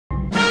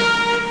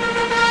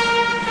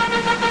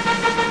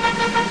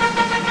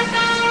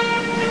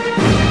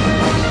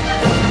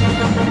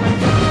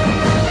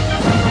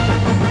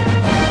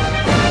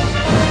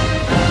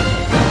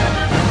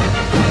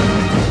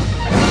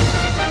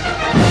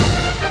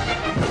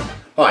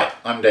Hi,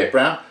 I'm Dave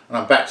Brown and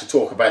I'm back to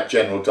talk about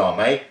General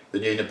d'Armée, the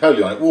new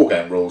Napoleonic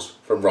wargame rules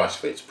from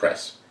Reisswitz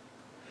Press.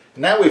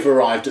 Now we've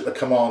arrived at the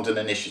command and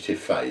initiative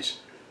phase,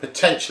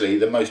 potentially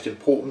the most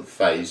important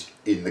phase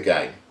in the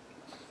game.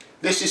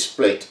 This is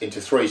split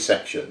into three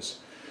sections: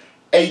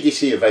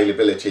 ADC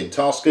availability and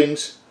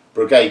taskings,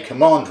 brigade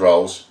command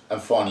roles,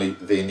 and finally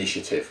the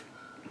initiative.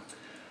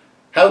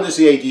 How does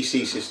the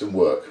ADC system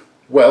work?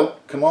 Well,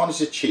 command is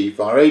achieved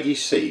via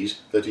ADCs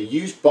that are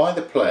used by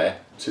the player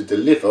to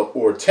deliver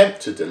or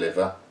attempt to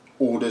deliver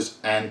orders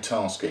and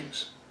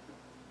taskings.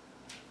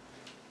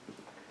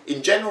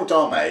 In General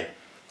d'Armée,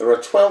 there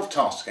are 12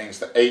 taskings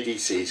that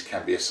ADCs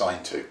can be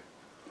assigned to.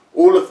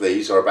 All of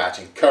these are about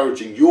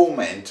encouraging your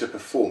men to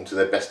perform to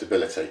their best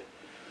ability.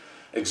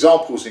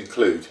 Examples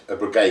include a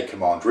brigade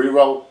command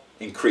reroll,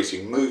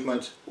 increasing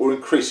movement, or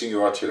increasing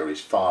your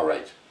artillery's fire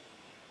rate.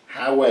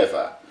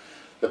 However,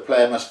 the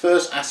player must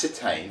first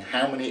ascertain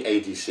how many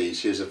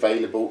ADCs he has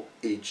available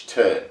each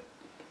turn.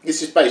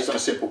 This is based on a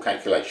simple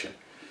calculation.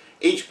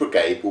 Each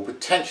brigade will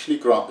potentially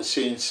grant the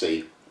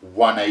CNC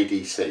one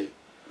ADC.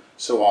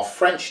 So our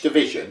French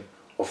division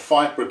of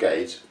 5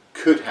 brigades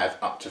could have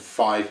up to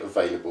 5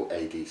 available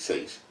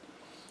ADCs.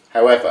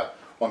 However,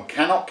 one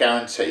cannot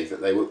guarantee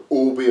that they will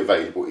all be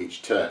available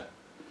each turn.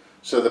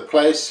 So the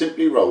players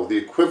simply roll the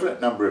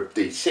equivalent number of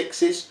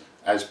D6s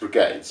as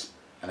brigades,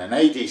 and an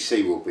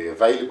ADC will be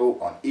available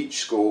on each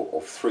score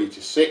of 3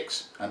 to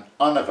 6 and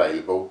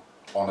unavailable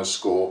on a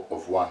score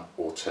of 1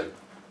 or 2.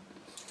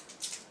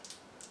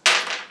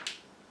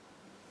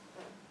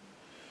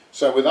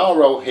 So with our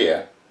roll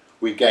here,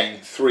 we gain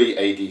 3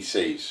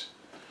 ADCs.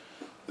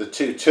 The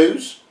 2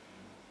 2s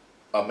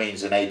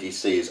means an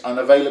ADC is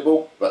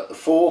unavailable, but the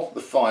 4,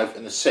 the 5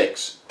 and the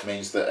 6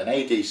 means that an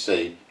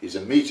ADC is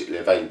immediately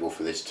available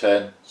for this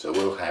turn, so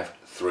we'll have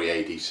 3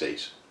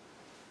 ADCs.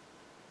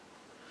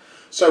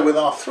 So with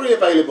our 3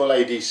 available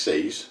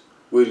ADCs,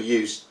 we'll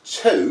use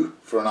 2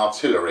 for an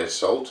artillery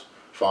assault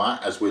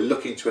fire as we're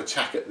looking to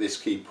attack at this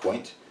key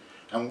point,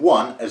 and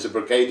 1 as a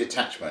brigade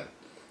attachment,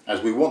 as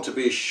we want to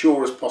be as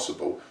sure as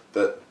possible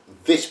that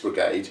this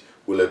brigade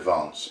will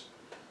advance.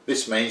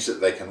 This means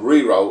that they can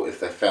re-roll if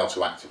they fail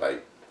to activate.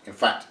 In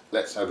fact,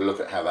 let's have a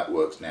look at how that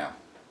works now.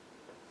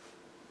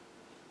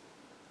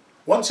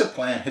 Once a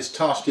player has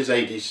tasked his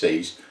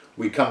ADCs,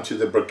 we come to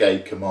the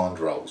brigade command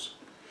roles.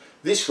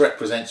 This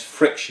represents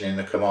friction in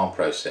the command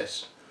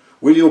process.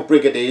 Will your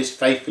brigadiers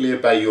faithfully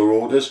obey your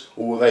orders,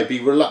 or will they be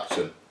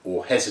reluctant,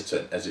 or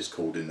hesitant as it's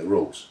called in the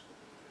rules?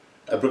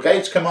 A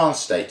brigade's command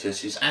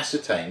status is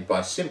ascertained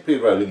by simply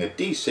rolling a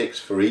d6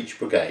 for each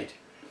brigade.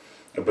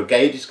 A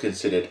brigade is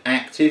considered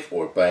active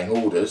or obeying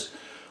orders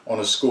on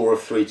a score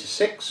of 3 to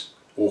 6,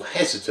 or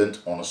hesitant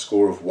on a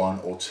score of 1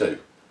 or 2.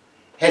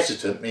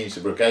 Hesitant means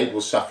the brigade will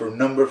suffer a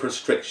number of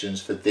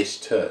restrictions for this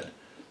turn,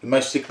 the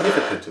most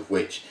significant of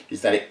which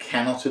is that it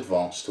cannot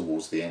advance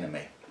towards the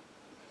enemy.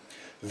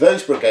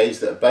 Those brigades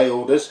that obey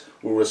orders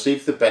will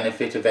receive the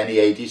benefit of any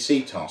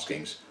ADC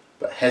taskings,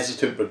 but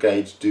hesitant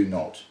brigades do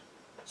not.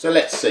 So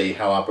let's see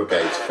how our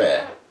brigades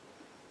fare.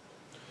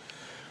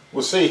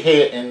 We'll see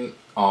here in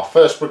our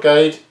first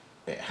brigade,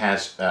 it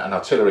has an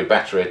artillery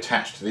battery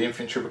attached to the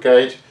infantry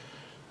brigade,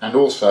 and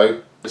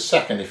also the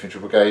second infantry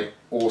brigade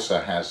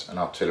also has an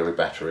artillery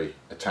battery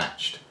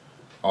attached.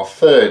 Our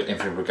third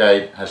infantry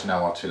brigade has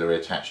no artillery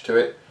attached to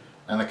it,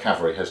 and the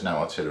cavalry has no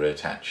artillery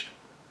attached.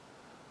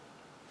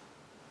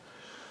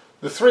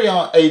 The 3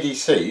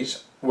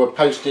 ADCs were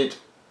posted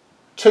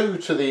 2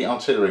 to the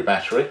artillery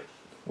battery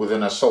with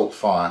an assault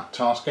fire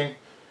tasking,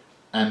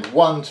 and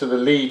 1 to the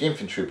lead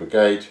infantry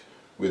brigade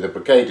with a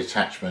brigade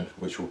attachment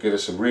which will give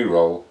us a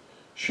re-roll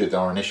should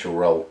our initial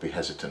roll be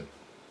hesitant.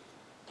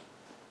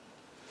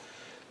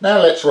 Now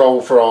let's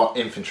roll for our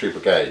infantry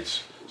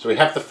brigades. So we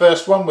have the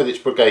first one with its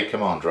brigade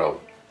command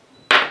roll.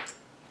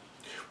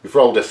 We've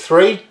rolled a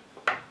 3,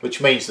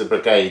 which means the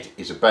brigade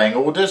is obeying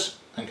orders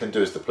and can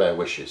do as the player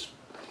wishes.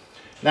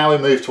 Now we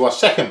move to our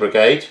second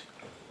brigade,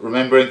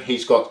 remembering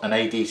he's got an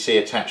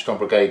ADC attached on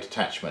brigade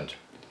attachment.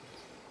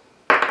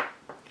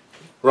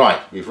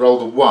 Right, we've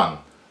rolled a 1.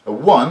 A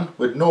 1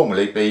 would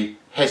normally be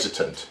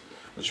hesitant,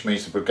 which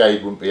means the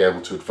brigade wouldn't be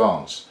able to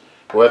advance.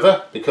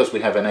 However, because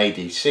we have an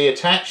ADC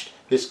attached,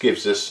 this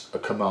gives us a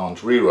command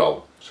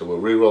reroll. So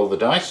we'll reroll the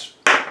dice,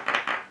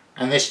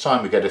 and this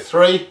time we get a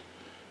 3.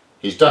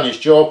 He's done his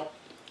job,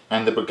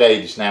 and the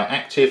brigade is now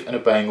active and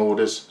obeying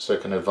orders, so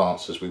it can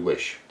advance as we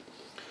wish.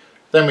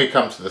 Then we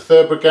come to the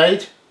third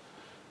brigade,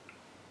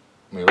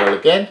 we roll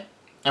again,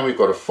 and we've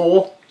got a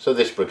 4, so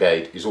this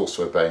brigade is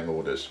also obeying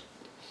orders.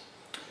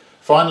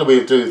 Finally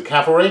we'll do the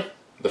cavalry.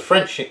 The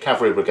French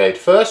cavalry brigade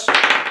first,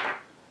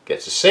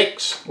 gets a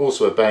 6,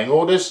 also obeying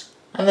orders,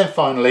 and then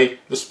finally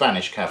the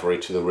Spanish cavalry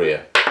to the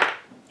rear,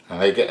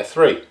 and they get a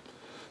 3.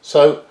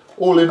 So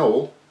all in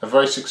all, a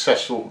very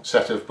successful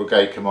set of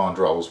brigade command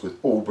rolls with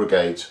all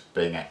brigades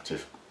being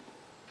active.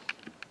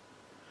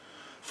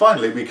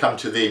 Finally we come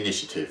to the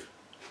initiative.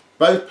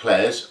 Both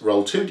players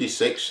roll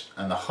 2d6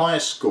 and the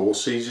highest score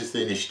seizes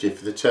the initiative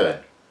for the turn.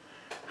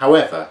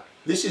 However,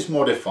 This is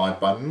modified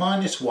by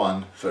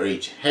 -1 for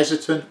each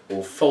hesitant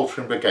or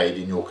faltering brigade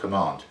in your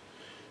command.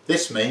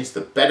 This means the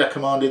better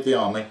commanded the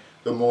army,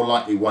 the more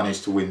likely one is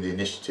to win the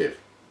initiative.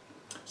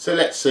 So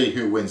let's see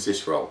who wins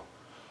this roll.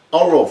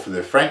 I'll roll for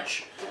the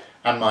French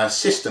and my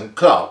assistant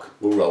Clark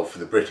will roll for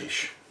the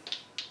British.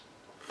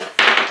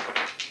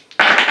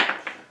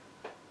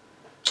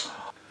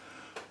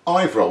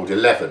 I've rolled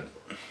 11.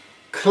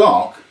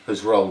 Clark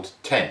has rolled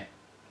 10.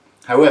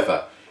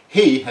 However,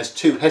 he has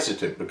 2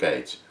 hesitant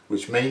brigades,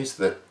 which means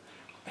that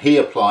he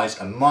applies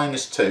a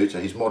 -2 to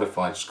his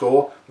modified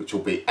score, which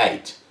will be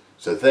 8.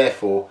 So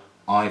therefore,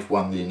 I've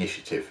won the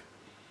initiative.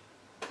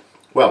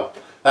 Well,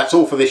 that's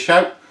all for this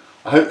show.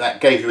 I hope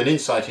that gave you an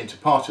insight into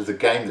part of the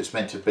game that's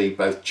meant to be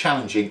both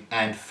challenging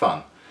and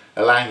fun,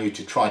 allowing you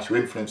to try to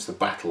influence the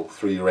battle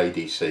through your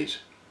ADCs.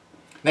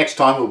 Next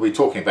time we'll be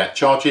talking about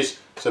charges,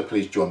 so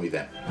please join me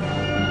then.